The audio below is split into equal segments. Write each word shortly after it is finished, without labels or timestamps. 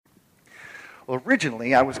Well,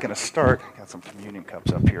 originally I was going to start, I got some communion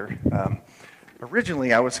cups up here.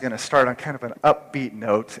 Originally I was going to start on kind of an upbeat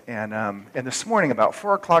note, and this morning about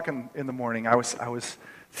 4 o'clock in the morning, I was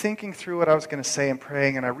thinking through what I was going to say and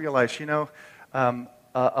praying, and I realized,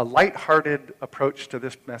 a lighthearted approach to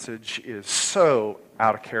this message is so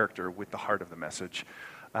out of character with the heart of the message.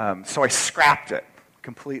 So I scrapped it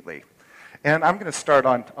completely. And I'm going to start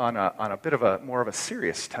on a bit of a more of a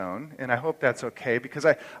serious tone, and I hope that's okay, because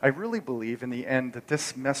I really believe in the end that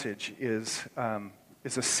this message is a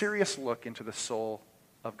serious look into the soul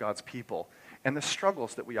of God's people and the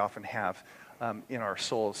struggles that we often have in our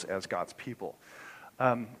souls as God's people.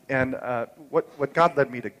 What God led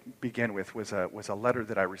me to begin with was a letter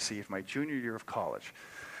that I received my junior year of college.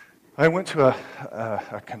 I went to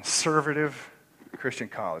a conservative Christian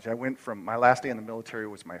college. I went from, my last day in the military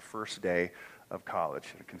was my first day of college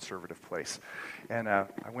at a conservative place. And I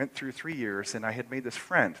went through 3 years, and I had made this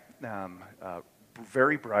friend,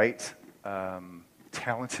 very bright,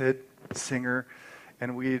 talented singer,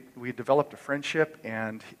 and we developed a friendship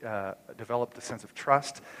and developed a sense of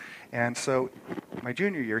trust. And so my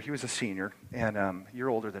junior year, he was a senior, and a year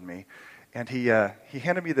older than me, and he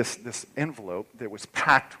handed me this envelope that was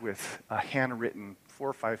packed with a handwritten 4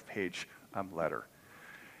 or 5 page letter.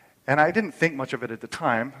 And I didn't think much of it at the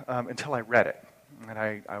time until I read it. And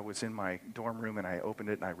I was in my dorm room, and I opened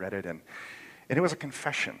it, and I read it, and it was a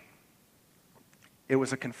confession. It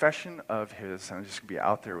was a confession of his, I'm just going to be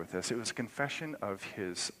out there with this, it was a confession of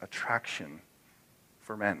his attraction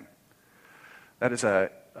for men. That is,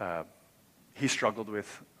 he struggled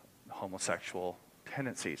with homosexual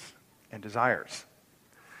tendencies and desires.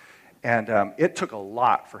 And it took a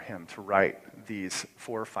lot for him to write these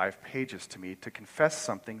 4 or 5 pages to me to confess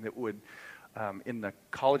something that would, in the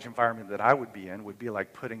college environment that I would be in, would be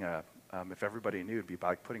like putting if everybody knew, it would be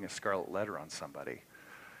like putting a scarlet letter on somebody.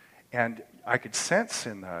 And I could sense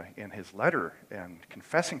in his letter and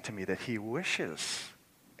confessing to me that he wishes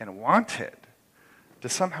and wanted to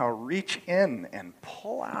somehow reach in and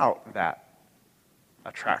pull out that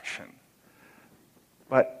attraction,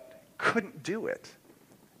 but couldn't do it,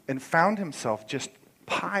 and found himself just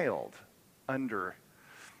piled under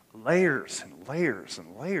layers and layers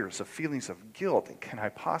and layers of feelings of guilt. And can I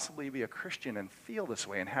possibly be a Christian and feel this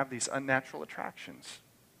way and have these unnatural attractions?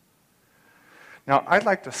 Now, I'd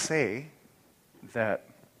like to say that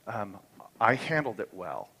I handled it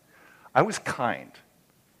well. I was kind,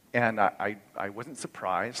 and I wasn't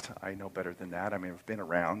surprised. I know better than that. I mean, I've been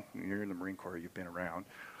around. You're in the Marine Corps, you've been around.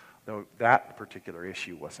 Though that particular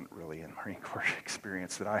issue wasn't really a Marine Corps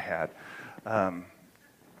experience that I had.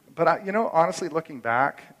 But honestly, looking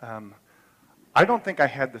back, I don't think I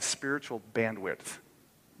had the spiritual bandwidth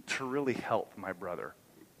to really help my brother.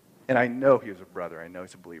 And I know he was a brother. I know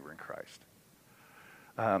he's a believer in Christ.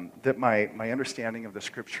 That my understanding of the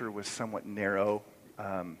Scripture was somewhat narrow.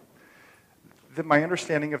 That my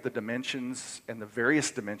understanding of the dimensions and the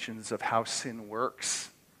various dimensions of how sin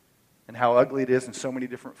works and how ugly it is in so many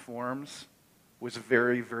different forms was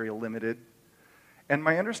very, very limited. And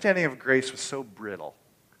my understanding of grace was so brittle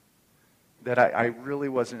that I really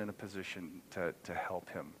wasn't in a position to help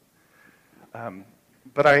him.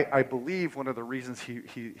 But I believe one of the reasons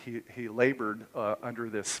he labored under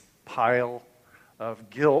this pile of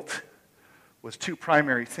guilt was 2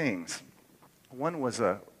 primary things. One was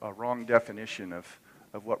a wrong definition of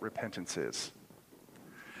what repentance is.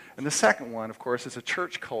 And the second one, of course, is a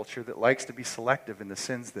church culture that likes to be selective in the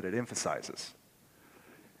sins that it emphasizes.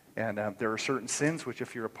 And there are certain sins which,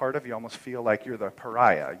 if you're a part of, you almost feel like you're the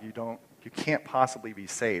pariah. You can't possibly be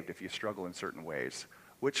saved if you struggle in certain ways.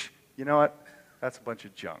 Which, you know what? That's a bunch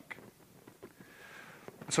of junk.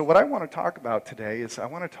 So what I want to talk about today is I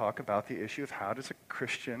want to talk about the issue of how does a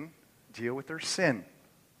Christian deal with their sin.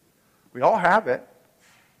 We all have it.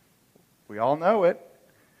 We all know it.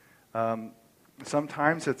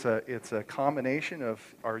 Sometimes it's a combination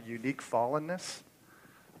of our unique fallenness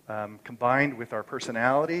combined with our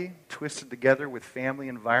personality, twisted together with family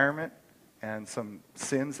environment and some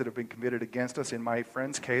sins that have been committed against us. In my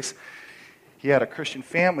friend's case, he had a Christian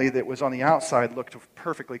family that was on the outside looked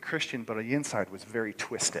perfectly Christian, but on the inside was very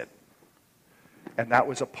twisted. And that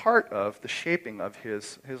was a part of the shaping of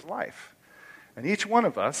his life. And each one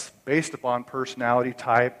of us, based upon personality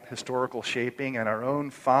type, historical shaping, and our own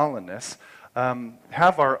fallenness,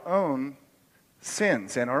 have our own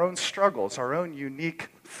sins and our own struggles, our own unique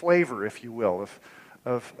flavor, if you will,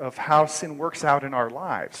 of how sin works out in our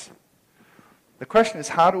lives. The question is,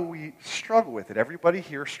 how do we struggle with it? Everybody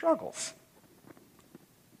here struggles.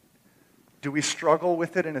 Do we struggle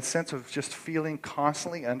with it in a sense of just feeling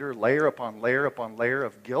constantly under layer upon layer upon layer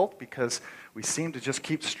of guilt because we seem to just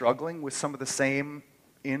keep struggling with some of the same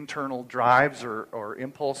internal drives or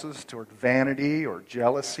impulses toward vanity or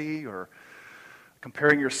jealousy or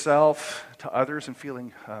comparing yourself to others and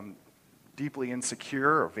feeling deeply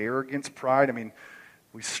insecure or arrogance, pride? I mean,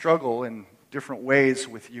 we struggle in different ways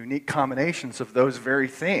with unique combinations of those very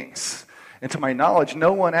things. And to my knowledge,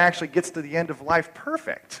 no one actually gets to the end of life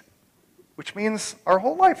perfect, which means our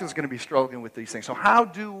whole life is going to be struggling with these things. So how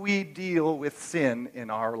do we deal with sin in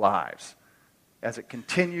our lives as it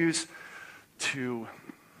continues to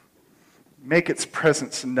make its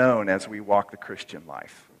presence known as we walk the Christian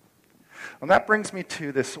life? And that brings me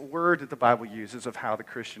to this word that the Bible uses of how the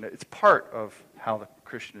Christian, it's part of how the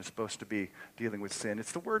Christian is supposed to be dealing with sin.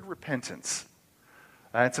 It's the word repentance.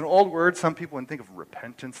 It's an old word. Some people, when they think of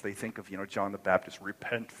repentance, they think of, John the Baptist,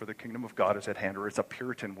 repent for the kingdom of God is at hand, or it's a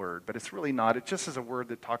Puritan word, but it's really not. It just is a word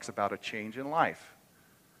that talks about a change in life.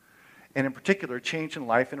 And in particular, a change in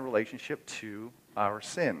life in relationship to our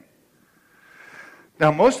sin.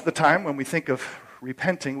 Now, most of the time when we think of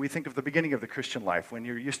repenting, we think of the beginning of the Christian life, when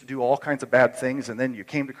you used to do all kinds of bad things and then you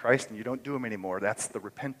came to Christ and you don't do them anymore. That's the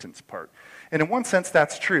repentance part. And in one sense,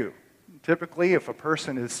 that's true. Typically, if a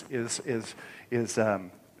person has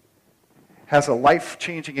a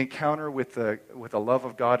life-changing encounter with the love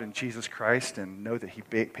of God in Jesus Christ and know that He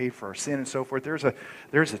paid for our sin and so forth, there's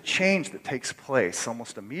a change that takes place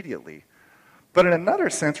almost immediately. But in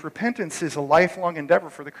another sense, repentance is a lifelong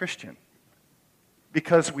endeavor for the Christian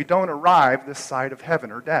because we don't arrive this side of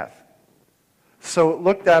heaven or death. So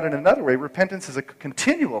looked at in another way, repentance is a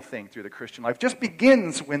continual thing through the Christian life. It just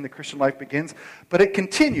begins when the Christian life begins, but it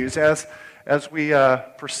continues as we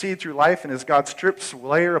proceed through life and as God strips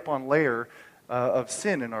layer upon layer of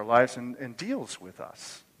sin in our lives and deals with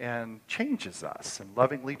us and changes us and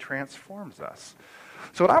lovingly transforms us.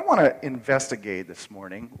 So what I want to investigate this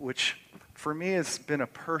morning, which for me has been a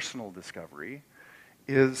personal discovery,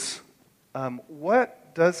 is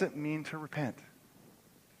what does it mean to repent?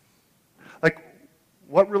 Like,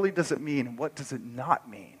 what really does it mean and what does it not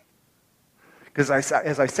mean? Because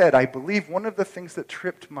as I said, I believe one of the things that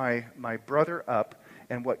tripped my brother up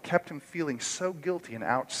and what kept him feeling so guilty and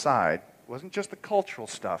outside wasn't just the cultural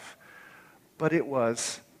stuff, but it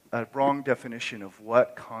was a wrong definition of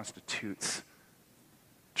what constitutes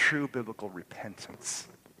true biblical repentance.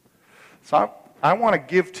 So I want to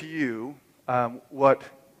give to you what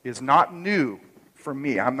is not new for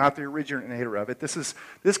me. I'm not the originator of it.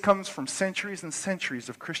 This comes from centuries and centuries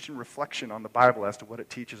of Christian reflection on the Bible as to what it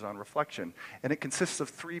teaches on reflection. And it consists of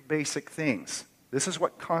three basic things. This is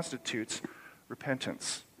what constitutes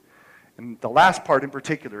repentance. And the last part in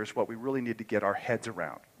particular is what we really need to get our heads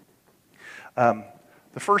around.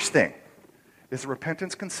 The first thing is that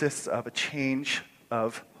repentance consists of a change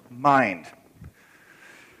of mind.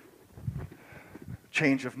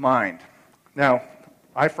 Change of mind. Now,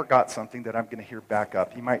 I forgot something that I'm going to hear back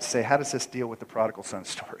up. You might say, how does this deal with the prodigal son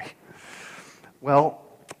story? Well,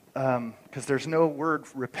 because there's no word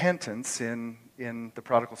repentance in the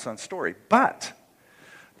prodigal son story. But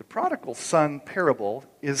the prodigal son parable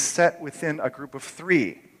is set within a group of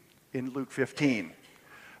three in Luke 15.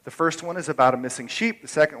 The first one is about a missing sheep, the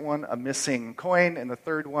second one a missing coin, and the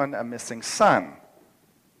third one a missing son.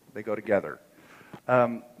 They go together.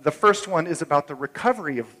 The first one is about the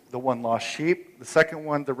recovery of the one lost sheep, the second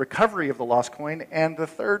one, the recovery of the lost coin, and the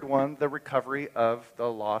third one, the recovery of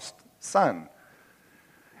the lost son.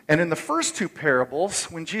 And in the first two parables,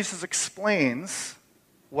 when Jesus explains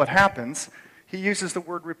what happens, he uses the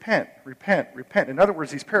word repent, repent, repent. In other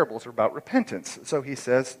words, these parables are about repentance. So he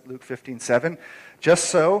says, Luke 15:7, just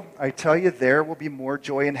so, I tell you, there will be more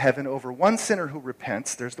joy in heaven over one sinner who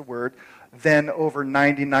repents, there's the word, than over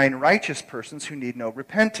 99 righteous persons who need no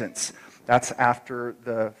repentance. That's after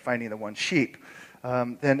the finding the one sheep.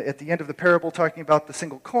 Then at the end of the parable, talking about the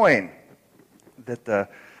single coin that the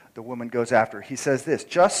woman goes after, he says this,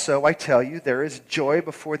 just so, I tell you, there is joy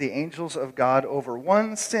before the angels of God over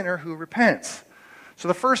one sinner who repents. So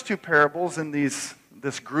the first two parables in this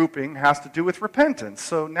grouping has to do with repentance.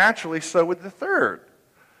 So naturally, so would the third.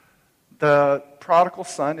 The prodigal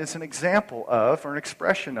son is an example of, or an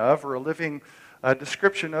expression of, or a living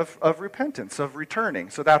description of repentance, of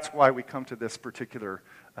returning. So that's why we come to this particular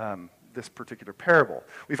parable.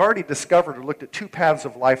 We've already discovered or looked at two paths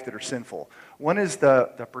of life that are sinful. One is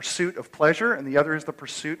the pursuit of pleasure, and the other is the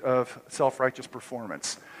pursuit of self-righteous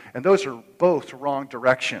performance. And those are both wrong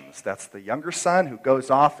directions. That's the younger son who goes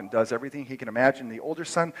off and does everything he can imagine. The older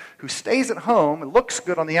son who stays at home and looks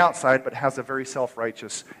good on the outside, but has a very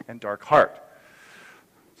self-righteous and dark heart.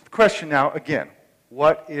 So the question now, again,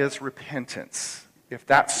 what is repentance, if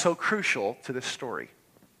that's so crucial to this story?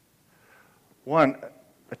 One,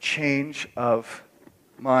 a change of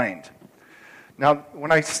mind. Now, when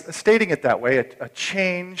I'm stating it that way, a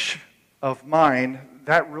change of mind,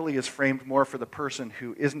 that really is framed more for the person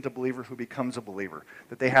who isn't a believer who becomes a believer.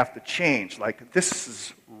 That they have to change. Like, this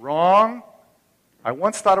is wrong. I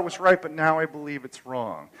once thought it was right, but now I believe it's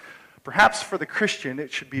wrong. Perhaps for the Christian,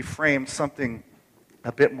 it should be framed something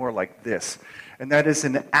a bit more like this. And that is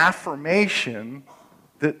an affirmation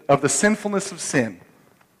of the sinfulness of sin.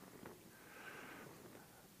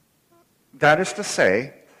 That is to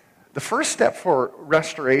say, the first step for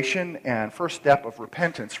restoration and first step of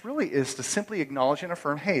repentance really is to simply acknowledge and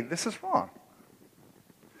affirm, hey, this is wrong.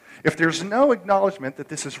 If there's no acknowledgement that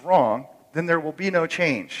this is wrong, then there will be no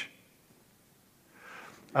change.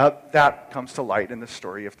 That comes to light in the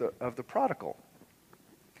story of the prodigal.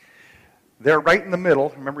 There, right in the middle,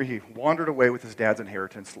 remember he wandered away with his dad's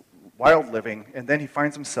inheritance, wild living, and then he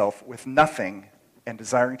finds himself with nothing and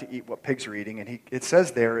desiring to eat what pigs are eating. And it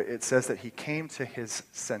says that he came to his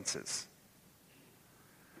senses.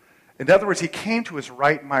 In other words, he came to his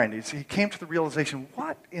right mind. He came to the realization,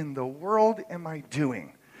 what in the world am I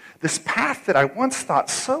doing? This path that I once thought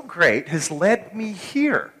so great has led me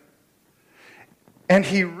here. And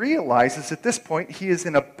he realizes at this point he is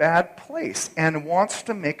in a bad place and wants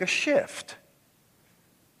to make a shift.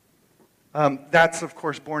 That's, of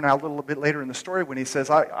course, borne out a little bit later in the story when he says,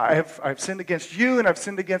 I've sinned against you and I've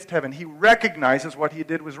sinned against heaven. He recognizes what he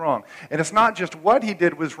did was wrong. And it's not just what he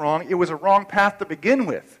did was wrong, it was a wrong path to begin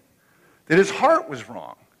with. That his heart was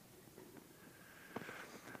wrong.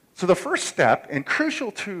 So the first step, and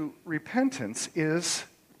crucial to repentance, is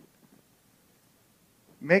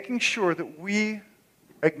making sure that we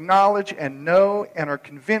acknowledge and know and are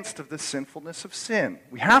convinced of the sinfulness of sin.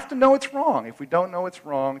 We have to know it's wrong. If we don't know it's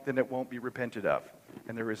wrong, then it won't be repented of,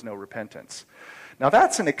 and there is no repentance. Now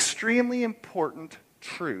that's an extremely important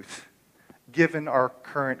truth given our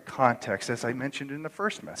current context, as I mentioned in the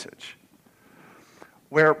first message,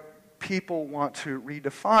 where people want to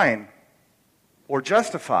redefine or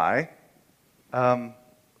justify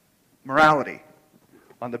morality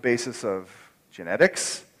on the basis of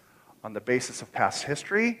genetics, on the basis of past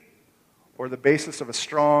history, or the basis of a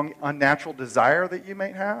strong, unnatural desire that you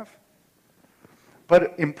might have.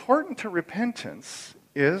 But important to repentance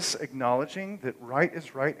is acknowledging that right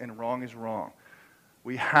is right and wrong is wrong.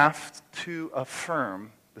 We have to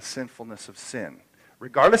affirm the sinfulness of sin.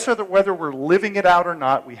 Regardless of whether we're living it out or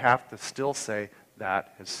not, we have to still say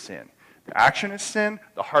that is sin. The action is sin,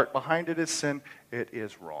 the heart behind it is sin, it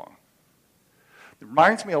is wrong. It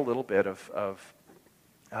reminds me a little bit of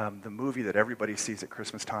the movie that everybody sees at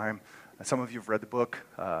Christmas time. Some of you have read the book.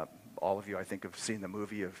 All of you, I think, have seen the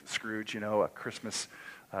movie of Scrooge, A Christmas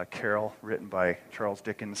Carol written by Charles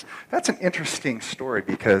Dickens. That's an interesting story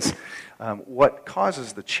because what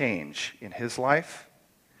causes the change in his life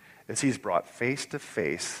is he's brought face to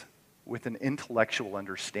face with an intellectual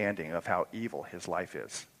understanding of how evil his life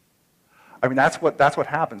is. I mean, that's what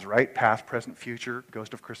happens, right? Past, present, future,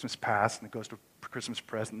 Ghost of Christmas Past, and the Ghost of Christmas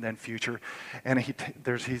Present, and then future. And he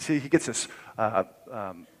gets this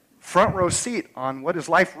front row seat on what his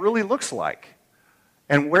life really looks like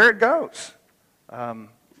and where it goes.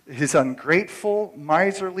 His ungrateful,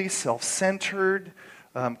 miserly, self-centered,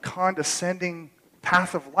 condescending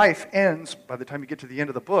path of life ends, by the time you get to the end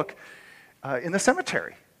of the book, in the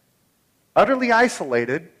cemetery. Utterly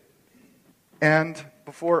isolated and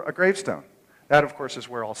before a gravestone. That, of course, is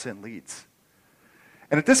where all sin leads.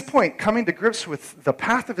 And at this point, coming to grips with the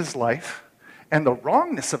path of his life and the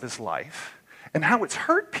wrongness of his life and how it's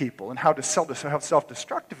hurt people and how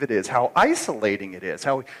self-destructive it is, how isolating it is,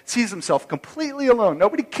 how he sees himself completely alone.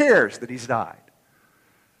 Nobody cares that he's died.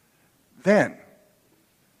 Then,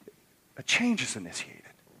 a change is initiated.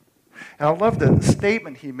 And I love the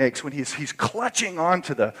statement he makes when he's clutching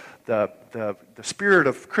onto the spirit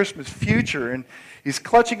of Christmas future, and he's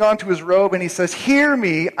clutching onto his robe, and he says, "Hear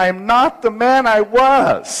me, I'm not the man I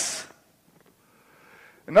was."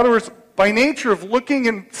 In other words, by nature of looking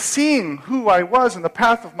and seeing who I was in the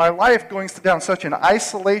path of my life, going down such an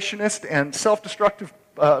isolationist and self-destructive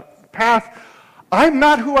path, I'm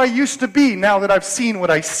not who I used to be now that I've seen what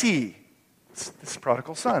I see. It's this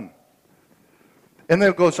prodigal son. And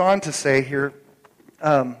then it goes on to say here,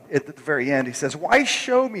 at the very end, he says, "Why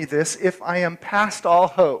show me this if I am past all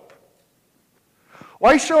hope?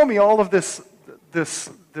 Why show me all of this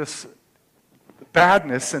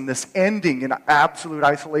badness and this ending in absolute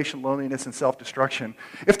isolation, loneliness, and self-destruction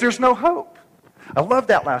if there's no hope?" I love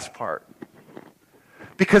that last part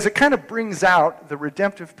because it kind of brings out the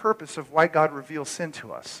redemptive purpose of why God reveals sin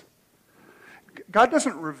to us. God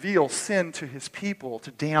doesn't reveal sin to his people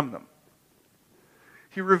to damn them.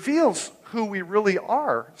 He reveals who we really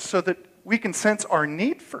are so that we can sense our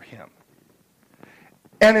need for him.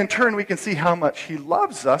 And in turn, we can see how much he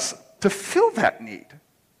loves us to fill that need.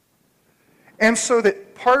 And so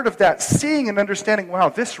that part of that seeing and understanding, wow,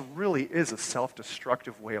 this really is a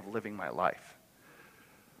self-destructive way of living my life.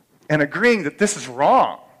 And agreeing that this is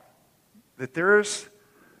wrong, that there's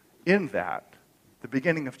in that the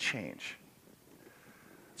beginning of change.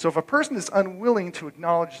 So if a person is unwilling to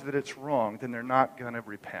acknowledge that it's wrong, then they're not going to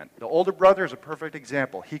repent. The older brother is a perfect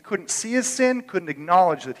example. He couldn't see his sin, couldn't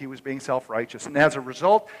acknowledge that he was being self-righteous, and as a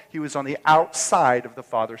result, he was on the outside of the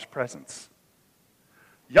Father's presence.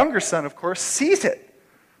 Younger son, of course, sees it,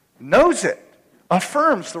 knows it,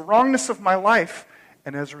 affirms the wrongness of my life,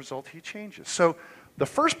 and as a result, he changes. So the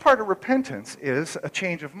first part of repentance is a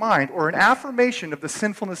change of mind or an affirmation of the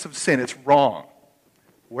sinfulness of sin. It's wrong.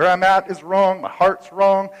 Where I'm at is wrong, my heart's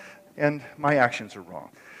wrong, and my actions are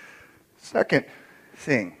wrong. Second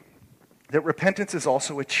thing, that repentance is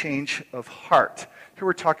also a change of heart. Here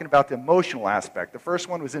we're talking about the emotional aspect. The first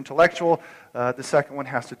one was intellectual. The second one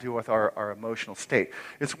has to do with our emotional state.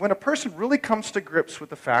 It's when a person really comes to grips with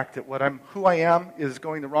the fact that who I am is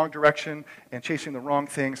going the wrong direction and chasing the wrong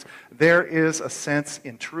things. There is a sense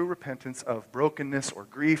in true repentance of brokenness or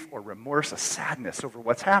grief or remorse, a sadness over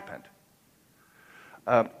what's happened.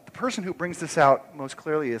 The person who brings this out most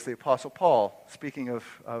clearly is the Apostle Paul, speaking of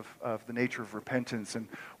the nature of repentance and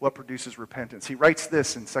what produces repentance. He writes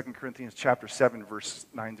this in 2 Corinthians chapter 7, verse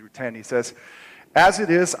 9 through 10. He says, "As it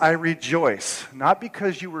is, I rejoice, not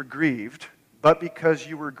because you were grieved, but because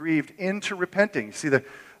you were grieved into repenting." You see, the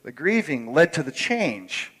grieving led to the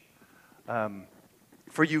change.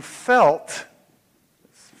 For you felt,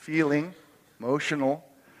 feeling, emotional,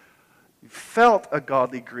 you felt a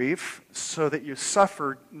godly grief so that you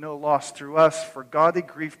suffered no loss through us, for godly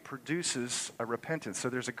grief produces a repentance. So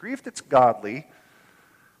there's a grief that's godly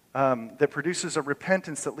that produces a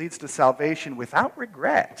repentance that leads to salvation without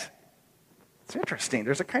regret. It's interesting.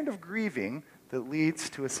 There's a kind of grieving that leads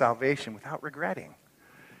to a salvation without regretting.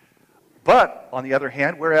 But, on the other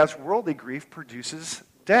hand, whereas worldly grief produces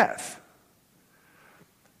death.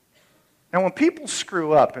 Now, when people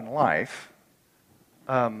screw up in life,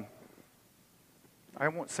 I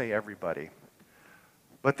won't say everybody,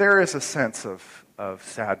 but there is a sense of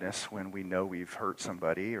sadness when we know we've hurt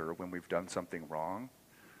somebody or when we've done something wrong.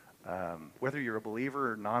 Whether you're a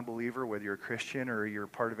believer or non-believer, whether you're a Christian or you're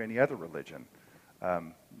part of any other religion,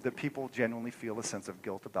 that people genuinely feel a sense of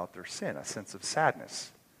guilt about their sin, a sense of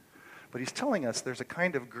sadness. But he's telling us there's a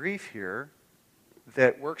kind of grief here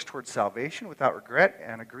that works towards salvation without regret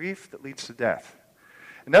and a grief that leads to death.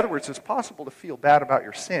 In other words, it's possible to feel bad about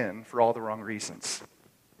your sin for all the wrong reasons.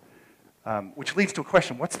 Which leads to a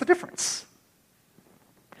question, what's the difference?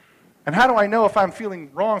 And how do I know if I'm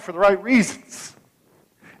feeling wrong for the right reasons?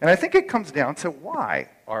 And I think it comes down to, why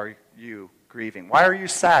are you grieving? Why are you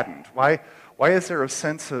saddened? Why is there a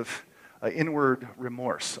sense of inward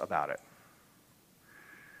remorse about it?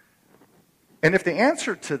 And if the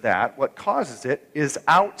answer to that, what causes it, is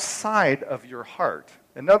outside of your heart,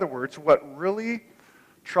 in other words, what really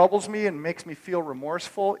troubles me and makes me feel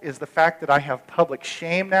remorseful is the fact that I have public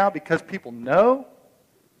shame now because people know,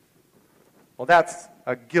 well, that's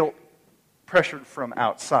a guilt pressured from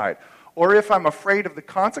outside. Or if I'm afraid of the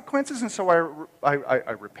consequences and so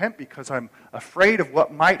I repent because I'm afraid of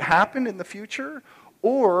what might happen in the future,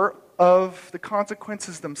 or of the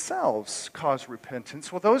consequences themselves cause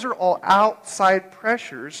repentance, well, those are all outside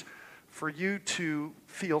pressures for you to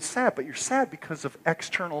feel sad, but you're sad because of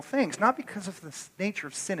external things, not because of the nature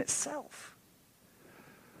of sin itself.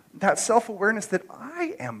 That self-awareness that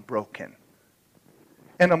I am broken.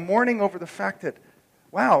 And a mourning over the fact that,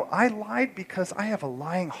 wow, I lied because I have a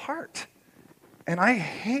lying heart. And I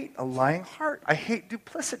hate a lying heart. I hate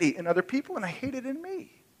duplicity in other people, and I hate it in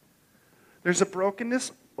me. There's a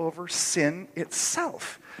brokenness over sin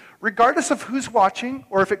itself. Regardless of who's watching,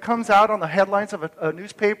 or if it comes out on the headlines of a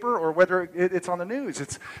newspaper, or whether it's on the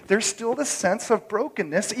news, there's still this sense of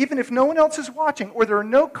brokenness, even if no one else is watching, or there are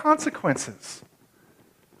no consequences.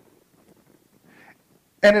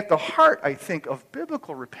 And at the heart, I think, of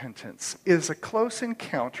biblical repentance is a close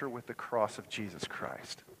encounter with the cross of Jesus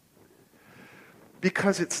Christ.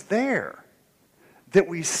 Because it's there that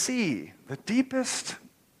we see the deepest,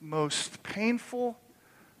 most painful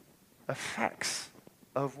effects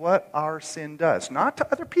of what our sin does. Not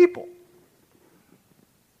to other people,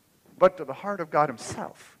 but to the heart of God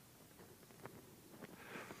himself.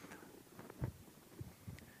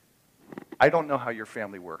 I don't know how your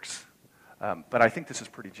family works, but I think this is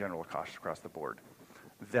pretty general across the board.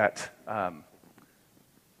 That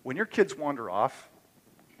When your kids wander off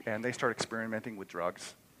and they start experimenting with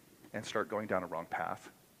drugs and start going down a wrong path,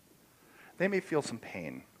 they may feel some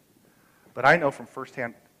pain. But I know from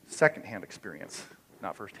secondhand experience,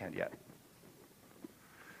 not firsthand yet.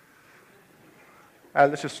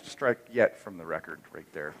 Let's just strike yet from the record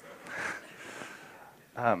right there.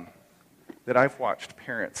 That I've watched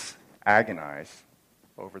parents agonize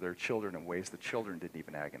over their children in ways the children didn't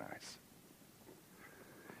even agonize.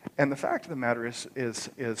 And the fact of the matter is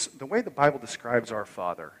the way the Bible describes our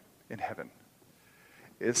Father in heaven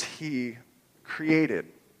is he created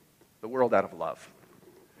the world out of love.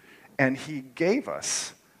 And he gave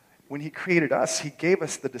us, when he created us, he gave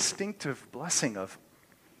us the distinctive blessing of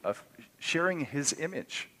sharing his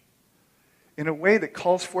image in a way that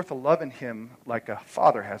calls forth a love in him like a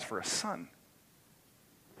father has for a son,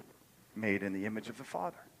 made in the image of the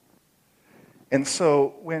Father. And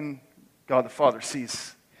so when God the Father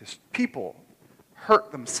sees his people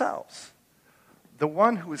hurt themselves, the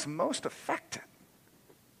one who is most affected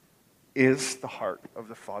is the heart of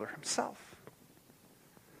the Father himself.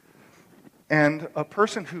 And a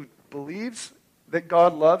person who believes that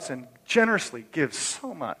God loves and generously gives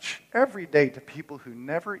so much every day to people who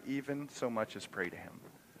never even so much as pray to him,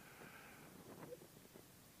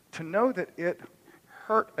 to know that it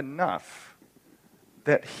hurt enough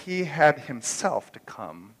that he had himself to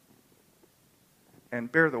come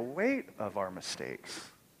and bear the weight of our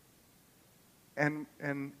mistakes and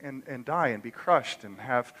die and be crushed and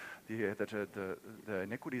have the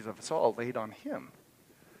iniquities of us all laid on him.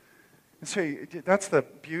 And so that's the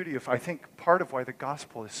beauty of, I think, part of why the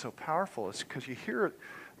gospel is so powerful is because you hear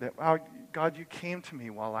that, wow, God, you came to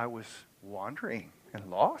me while I was wandering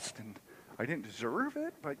and lost, and I didn't deserve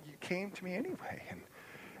it, but you came to me anyway,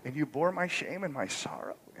 and you bore my shame and my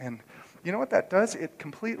sorrow. And you know what that does? It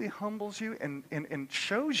completely humbles you and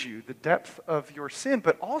shows you the depth of your sin,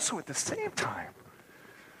 but also at the same time,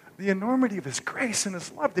 the enormity of his grace and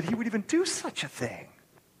his love that he would even do such a thing.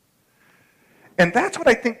 And that's what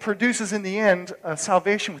I think produces in the end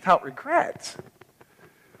salvation without regret.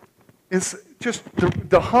 Is just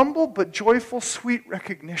the humble but joyful, sweet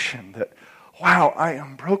recognition that, wow, I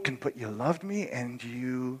am broken, but you loved me and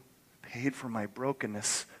you paid for my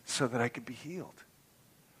brokenness so that I could be healed.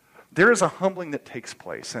 There is a humbling that takes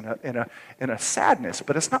place and a sadness,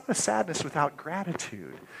 but it's not a sadness without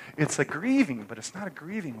gratitude. It's a grieving, but it's not a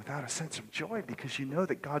grieving without a sense of joy because you know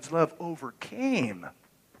that God's love overcame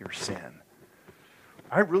your sin.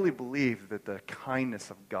 I really believe that the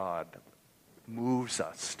kindness of God moves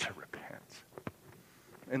us to repent.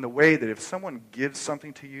 In the way that if someone gives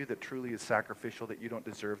something to you that truly is sacrificial, that you don't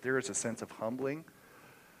deserve, there is a sense of humbling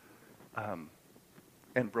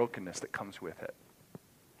and brokenness that comes with it.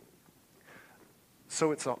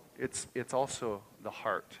 So it's also the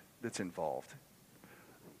heart that's involved.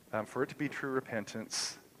 For it to be true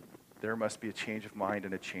repentance, there must be a change of mind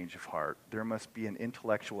and a change of heart. There must be an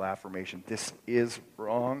intellectual affirmation. This is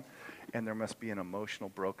wrong. And there must be an emotional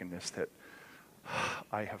brokenness that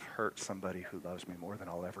I have hurt somebody who loves me more than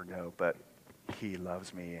I'll ever know, but he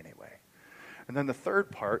loves me anyway. And then the third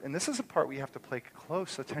part, and this is a part we have to pay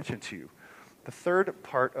close attention to. The third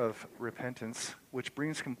part of repentance, which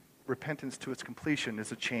brings repentance to its completion,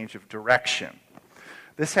 is a change of direction.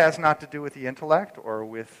 This has not to do with the intellect or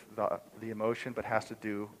with the emotion, but has to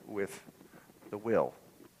do with the will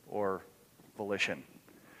or volition.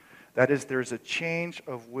 That is, there's a change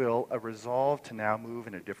of will, a resolve to now move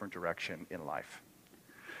in a different direction in life.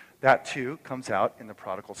 That, too, comes out in the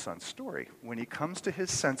prodigal son's story. When he comes to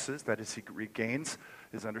his senses, that is, he regains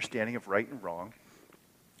his understanding of right and wrong,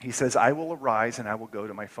 he says, I will arise and I will go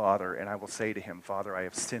to my father, and I will say to him, Father, I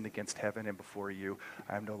have sinned against heaven and before you.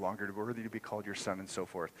 I am no longer worthy to be called your son, and so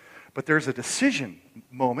forth. But there's a decision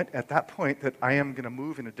moment at that point that I am going to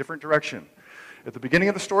move in a different direction. At the beginning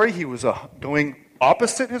of the story, he was going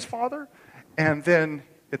opposite his father, and then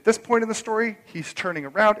at this point in the story, he's turning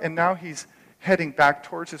around, and now he's heading back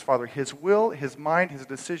towards his father. His will, his mind, his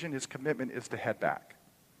decision, his commitment is to head back.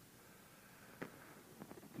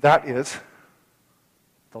 That is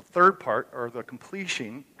the third part, or the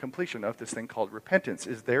completion of this thing called repentance,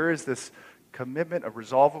 is there is this commitment, a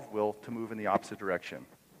resolve of will to move in the opposite direction.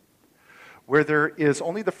 Where there is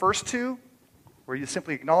only the first two, where you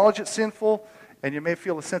simply acknowledge it's sinful, and you may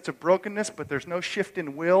feel a sense of brokenness, but there's no shift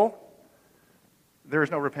in will, there is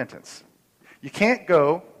no repentance. You can't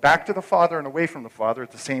go back to the Father and away from the Father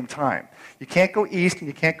at the same time. You can't go east and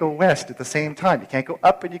you can't go west at the same time. You can't go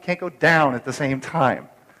up and you can't go down at the same time.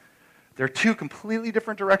 They're two completely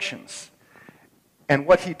different directions. And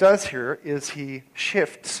what he does here is he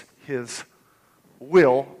shifts his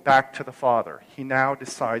will back to the Father. He now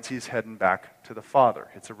decides he's heading back to the Father.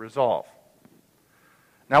 It's a resolve.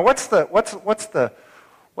 Now, what's the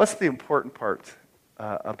important part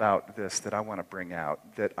about this that I want to bring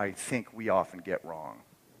out that I think we often get wrong?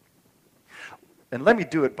 And let me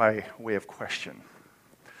do it by way of question.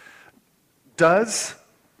 Does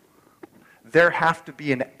there have to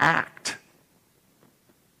be an act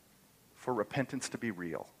for repentance to be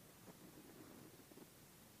real?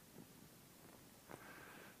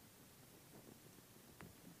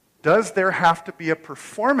 Does there have to be a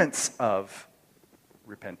performance of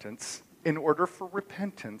repentance in order for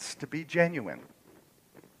repentance to be genuine?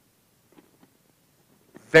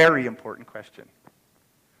 Very important question.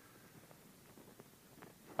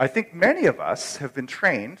 I think many of us have been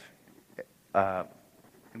trained, for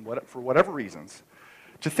whatever reasons,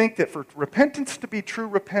 to think that for repentance to be true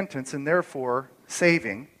repentance and therefore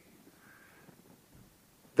saving,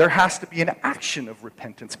 there has to be an action of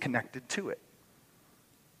repentance connected to it.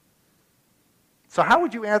 So how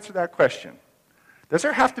would you answer that question? Does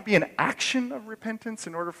there have to be an action of repentance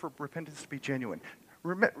in order for repentance to be genuine?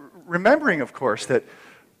 Remembering, of course, that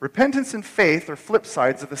repentance and faith are flip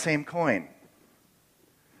sides of the same coin.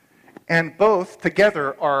 And both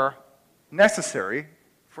together are necessary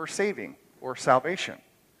for saving or salvation.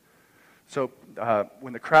 So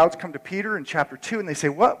when the crowds come to Peter in chapter 2 and they say,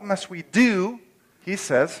 "What must we do?" he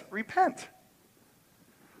says, "Repent."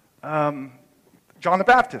 John the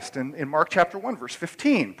Baptist in Mark chapter 1, verse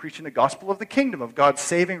 15, preaching the gospel of the kingdom of God's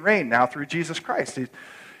saving reign now through Jesus Christ.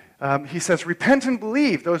 He says, "Repent and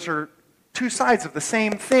believe." Those are two sides of the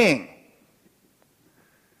same thing.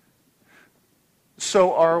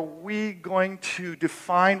 So are we going to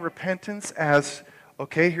define repentance as,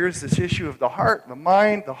 okay, here's this issue of the heart, the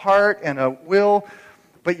mind, the heart, and a will,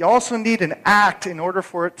 but you also need an act in order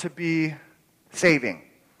for it to be saving?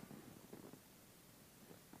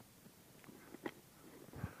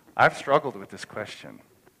 I've struggled with this question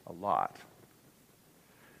a lot.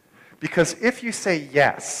 Because if you say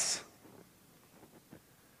yes,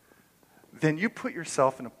 then you put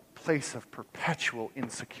yourself in a place of perpetual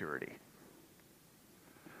insecurity.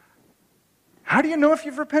 How do you know if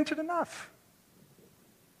you've repented enough?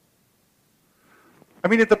 I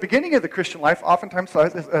mean, at the beginning of the Christian life, oftentimes,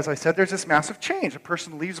 as I said, there's this massive change. A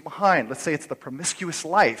person leaves behind, let's say it's the promiscuous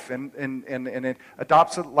life, and it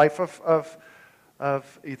adopts a life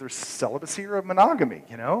of either celibacy or monogamy,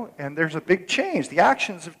 and there's a big change. The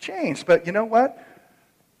actions have changed, but you know what?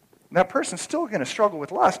 That person's still going to struggle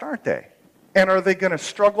with lust, aren't they? And are they going to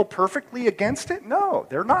struggle perfectly against it? No,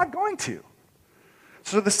 they're not going to.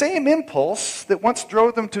 So the same impulse that once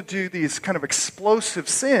drove them to do these kind of explosive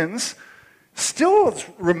sins still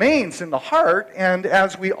remains in the heart, and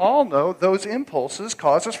as we all know, those impulses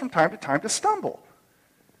cause us from time to stumble.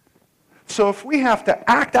 So if we have to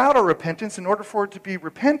act out our repentance in order for it to be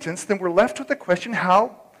repentance, then we're left with the question,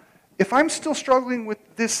 if I'm still struggling with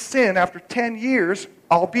this sin after 10 years,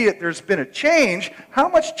 albeit there's been a change, how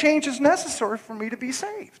much change is necessary for me to be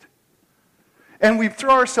saved? And we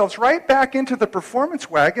throw ourselves right back into the performance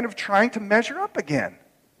wagon of trying to measure up again.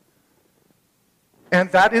 And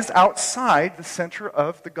that is outside the center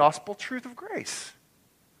of the gospel truth of grace.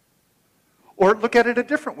 Or look at it a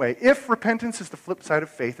different way. If repentance is the flip side of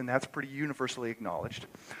faith, and that's pretty universally acknowledged,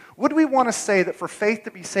 would we want to say that for faith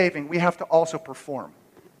to be saving, we have to also perform?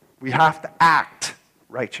 We have to act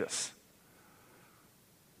righteous?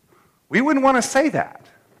 We wouldn't want to say that.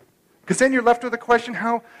 Because then you're left with the question,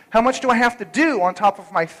 how much do I have to do on top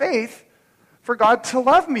of my faith for God to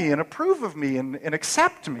love me and approve of me and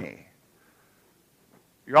accept me?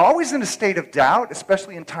 You're always in a state of doubt,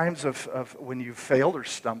 especially in times of when you've failed or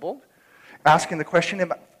stumbled, asking the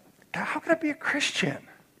question, how can I be a Christian?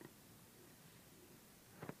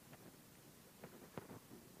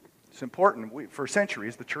 It's important. For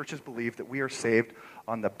centuries, the church has believed that we are saved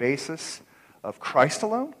on the basis of Christ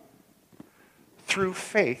alone, through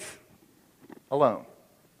faith alone.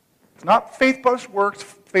 It's not faith plus works,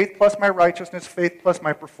 faith plus my righteousness, faith plus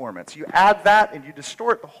my performance. You add that and you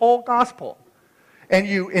distort the whole gospel. And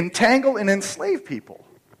you entangle and enslave people.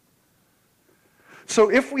 So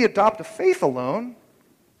if we adopt a faith alone,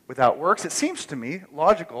 without works, it seems to me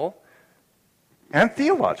logical and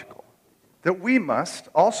theological that we must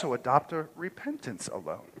also adopt a repentance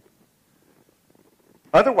alone.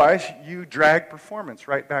 Otherwise, you drag performance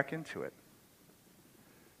right back into it.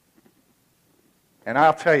 And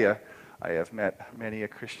I'll tell you, I have met many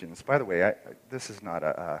Christians. By the way, this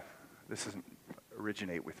doesn't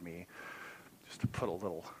originate with me. Just to put a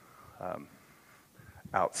little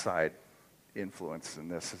outside influence in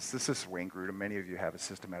this. This is Wayne Grudem. Many of you have a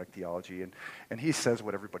systematic theology, and he says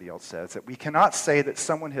what everybody else says, that we cannot say that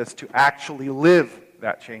someone has to actually live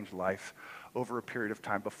that changed life over a period of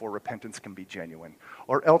time before repentance can be genuine,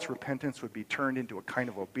 or else repentance would be turned into a kind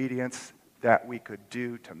of obedience that we could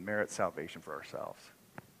do to merit salvation for ourselves.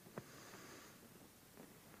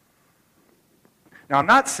 Now, I'm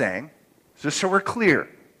not saying, just so we're clear,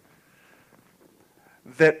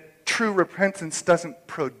 that true repentance doesn't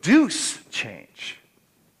produce change.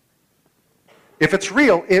 If it's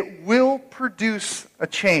real, it will produce a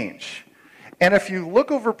change. And if you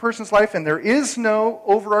look over a person's life and there is no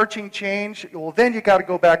overarching change, well, then you got to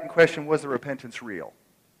go back and question, was the repentance real?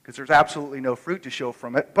 Because there's absolutely no fruit to show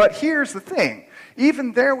from it. But here's the thing.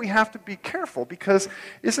 Even there we have to be careful, because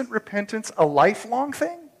isn't repentance a lifelong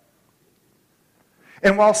thing?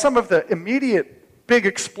 And while some of the immediate, big,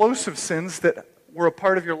 explosive sins that were a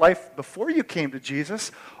part of your life before you came to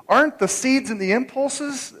Jesus, aren't the seeds and the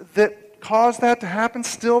impulses that caused that to happen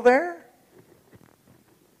still there?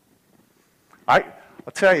 I'll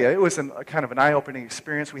tell you, it was kind of an eye-opening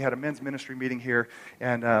experience. We had a men's ministry meeting here,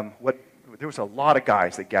 and there was a lot of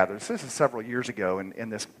guys that gathered. This is several years ago,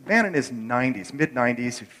 and this man in his 90s,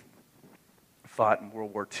 mid-90s, who fought in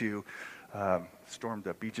World War II, stormed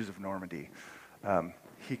the beaches of Normandy.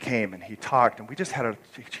 He came and he talked, and we just had a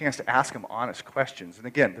chance to ask him honest questions. And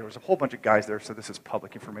again, there was a whole bunch of guys there, so this is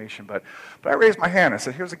public information. But I raised my hand. I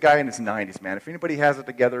said, here's a guy in his 90s, man. If anybody has it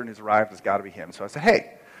together and has arrived, it's got to be him. So I said,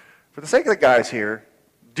 hey, for the sake of the guys here,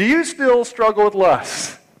 do you still struggle with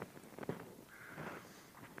lust?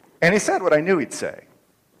 And he said what I knew he'd say.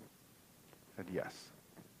 He said, yes.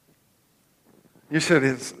 You should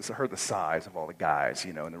have heard the sighs of all the guys,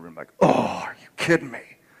 in the room, like, oh, are you kidding me?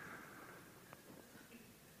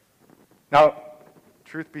 Now,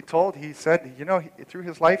 truth be told, he said, through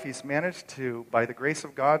his life, he's managed to, by the grace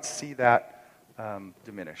of God, see that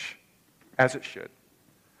diminish, as it should.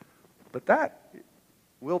 But that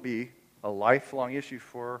will be a lifelong issue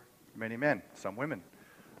for many men, some women.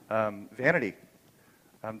 Vanity,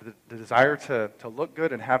 the desire to look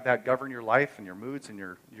good and have that govern your life and your moods and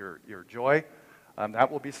your joy, that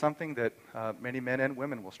will be something that many men and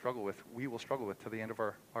women will struggle with. We will struggle with to the end of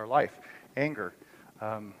our life. Anger.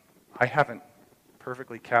 I haven't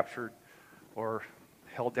perfectly captured or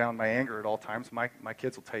held down my anger at all times. My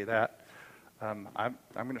kids will tell you that. I'm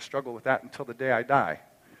going to struggle with that until the day I die.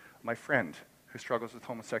 My friend who struggles with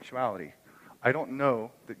homosexuality, I don't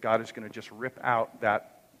know that God is going to just rip out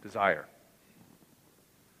that desire.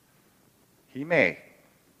 He may.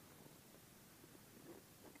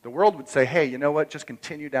 The world would say, hey, you know what, just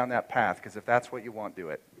continue down that path, because if that's what you want, do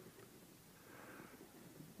it.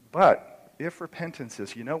 But if repentance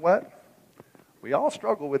is, you know what? We all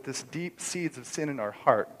struggle with this deep seeds of sin in our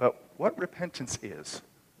heart, but what repentance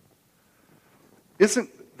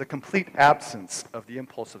isn't the complete absence of the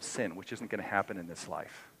impulse of sin, which isn't going to happen in this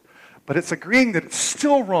life. But it's agreeing that it's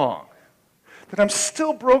still wrong, that I'm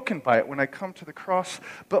still broken by it when I come to the cross,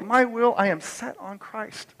 but my will, I am set on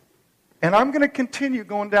Christ. And I'm going to continue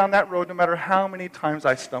going down that road no matter how many times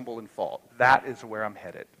I stumble and fall. That is where I'm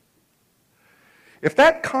headed. If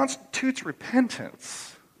that constitutes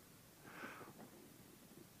repentance,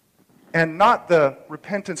 and not the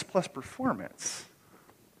repentance plus performance,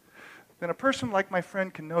 then a person like my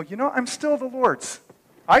friend can know, I'm still the Lord's.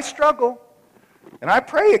 I struggle, and I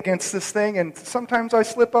pray against this thing, and sometimes I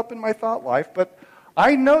slip up in my thought life, but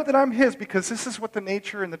I know that I'm His, because this is what the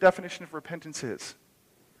nature and the definition of repentance is.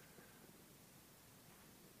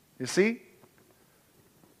 You see?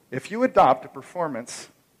 If you adopt a performance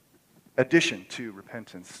addition to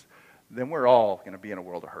repentance, then we're all going to be in a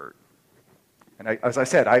world of hurt. And as I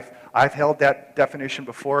said, I've held that definition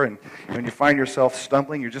before, and when you find yourself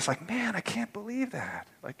stumbling, you're just like, man, I can't believe that.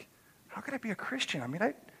 Like, how could I be a Christian? I mean,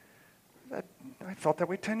 I felt that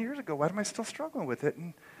way 10 years ago. Why am I still struggling with it?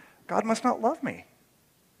 And God must not love me.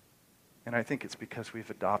 And I think it's because we've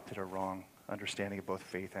adopted a wrong understanding of both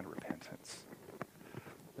faith and repentance.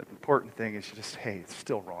 The important thing is just, hey, it's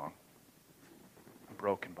still wrong. I'm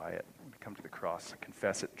broken by it. I'm going to come to the cross,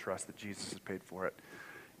 confess it, trust that Jesus has paid for it.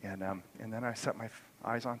 And then I set my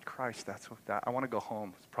eyes on Christ. I want to go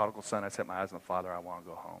home. As a prodigal son, I set my eyes on the Father. I want to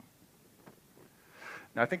go home.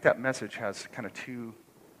 Now, I think that message has kind of two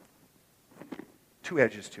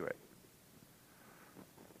edges to it.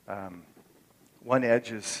 One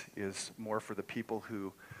edge is more for the people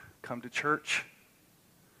who come to church,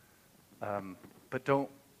 but don't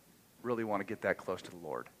really want to get that close to the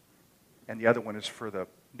Lord. And the other one is for the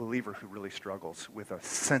believer who really struggles with a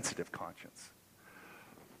sensitive conscience.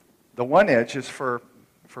 The one edge is for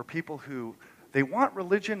people who They want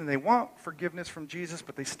religion and they want forgiveness from Jesus,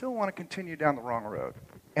 but they still want to continue down the wrong road.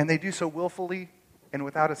 And they do so willfully and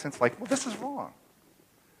without a sense like, well, this is wrong.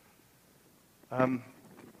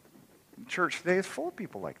 Church today is full of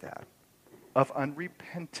people like that, of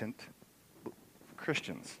unrepentant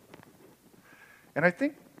Christians. And I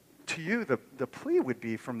think to you, the plea would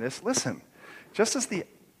be from this, listen, just as the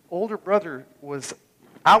older brother was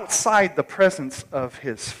outside the presence of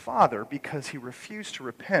his father because he refused to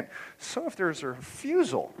repent, so if there's a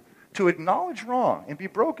refusal to acknowledge wrong and be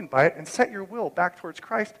broken by it and set your will back towards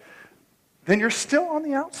Christ, then you're still on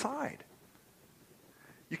the outside.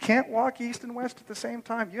 You can't walk east and west at the same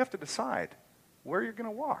time. You have to decide where you're going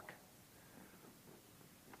to walk.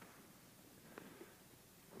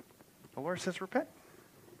 The Lord says, repent.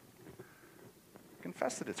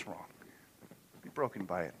 Confess that it's wrong. Be broken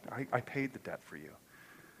by it. I paid the debt for you.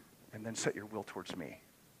 And then set your will towards me.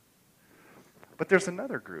 But there's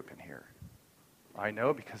another group in here. I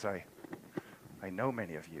know because I know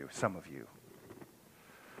many of you, some of you,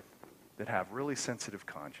 that have really sensitive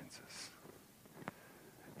consciences.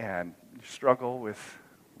 And you struggle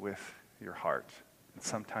with your heart. And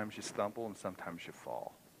sometimes you stumble and sometimes you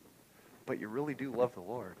fall. But you really do love the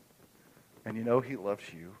Lord. And you know he loves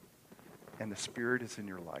you. And the Spirit is in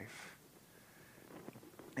your life.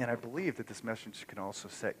 And I believe that this message can also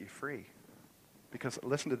set you free. Because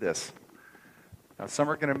listen to this. Now, some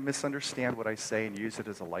are going to misunderstand what I say and use it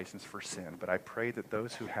as a license for sin. But I pray that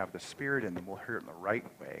those who have the Spirit in them will hear it in the right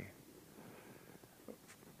way.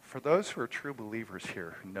 For those who are true believers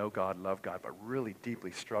here, who know God, love God, but really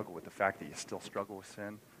deeply struggle with the fact that you still struggle with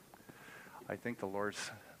sin, I think the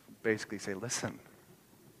Lord's basically say, listen,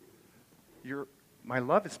 my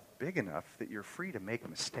love is big enough that you're free to make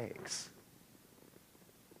mistakes.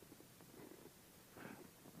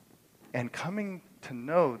 And coming to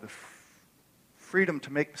know the freedom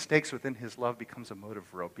to make mistakes within his love becomes a motive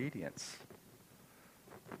for obedience.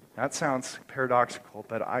 That sounds paradoxical,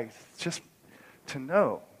 but just to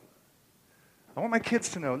know. I want my kids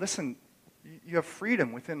to know, listen, you have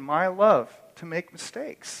freedom within my love to make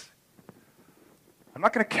mistakes. I'm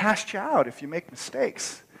not going to cast you out if you make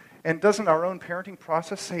mistakes. And doesn't our own parenting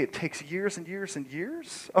process say it takes years and years and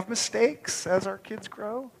years of mistakes as our kids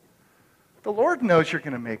grow? The Lord knows you're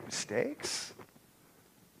going to make mistakes.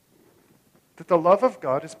 That the love of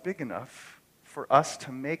God is big enough for us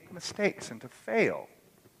to make mistakes and to fail.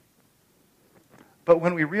 But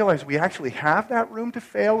when we realize we actually have that room to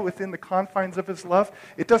fail within the confines of his love,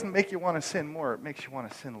 it doesn't make you want to sin more. It makes you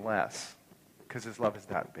want to sin less because his love is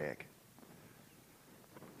that big.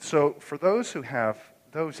 So for those who have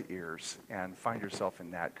those ears and find yourself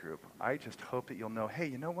in that group, I just hope that you'll know, hey,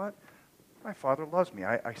 you know what? My Father loves me.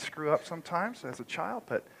 I screw up sometimes as a child,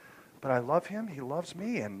 but I love him. He loves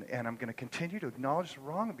me, and I'm going to continue to acknowledge the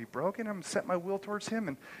wrong and be broken. I'm going to set my will towards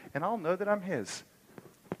him, and I'll know that I'm his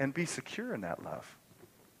and be secure in that love.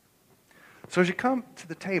 So as you come to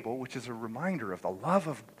the table, which is a reminder of the love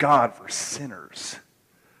of God for sinners,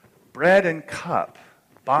 bread and cup,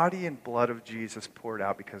 body and blood of Jesus poured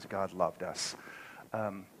out because God loved us.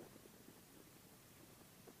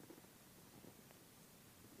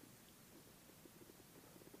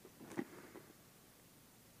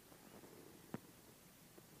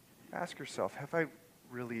 Ask yourself, have I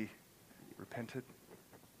really repented?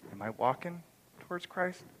 Am I walking towards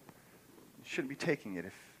Christ? You shouldn't be taking it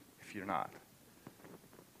if you're not.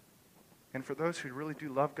 And for those who really do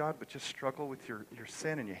love God but just struggle with your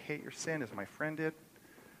sin and you hate your sin as my friend did,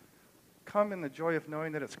 come in the joy of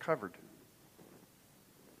knowing that it's covered.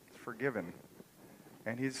 It's forgiven.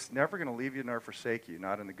 And he's never going to leave you nor forsake you,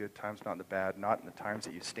 not in the good times, not in the bad, not in the times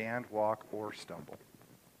that you stand, walk, or stumble.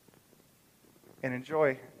 And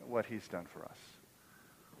enjoy what he's done for us.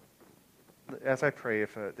 As I pray,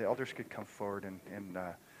 if the elders could come forward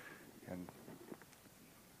and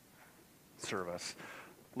serve us.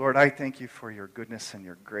 Lord, I thank you for your goodness and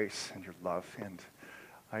your grace and your love. And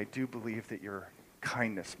I do believe that your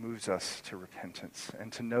kindness moves us to repentance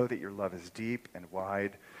and to know that your love is deep and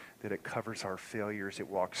wide, that it covers our failures, it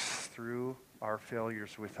walks through our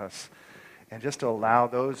failures with us. And just to allow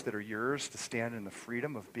those that are yours to stand in the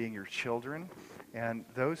freedom of being your children. And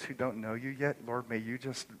those who don't know you yet, Lord, may you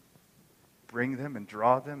just bring them and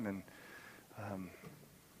draw them and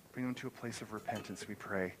bring them to a place of repentance, we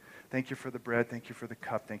pray. Thank you for the bread. Thank you for the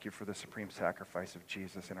cup. Thank you for the supreme sacrifice of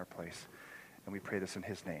Jesus in our place. And we pray this in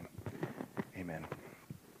his name. Amen.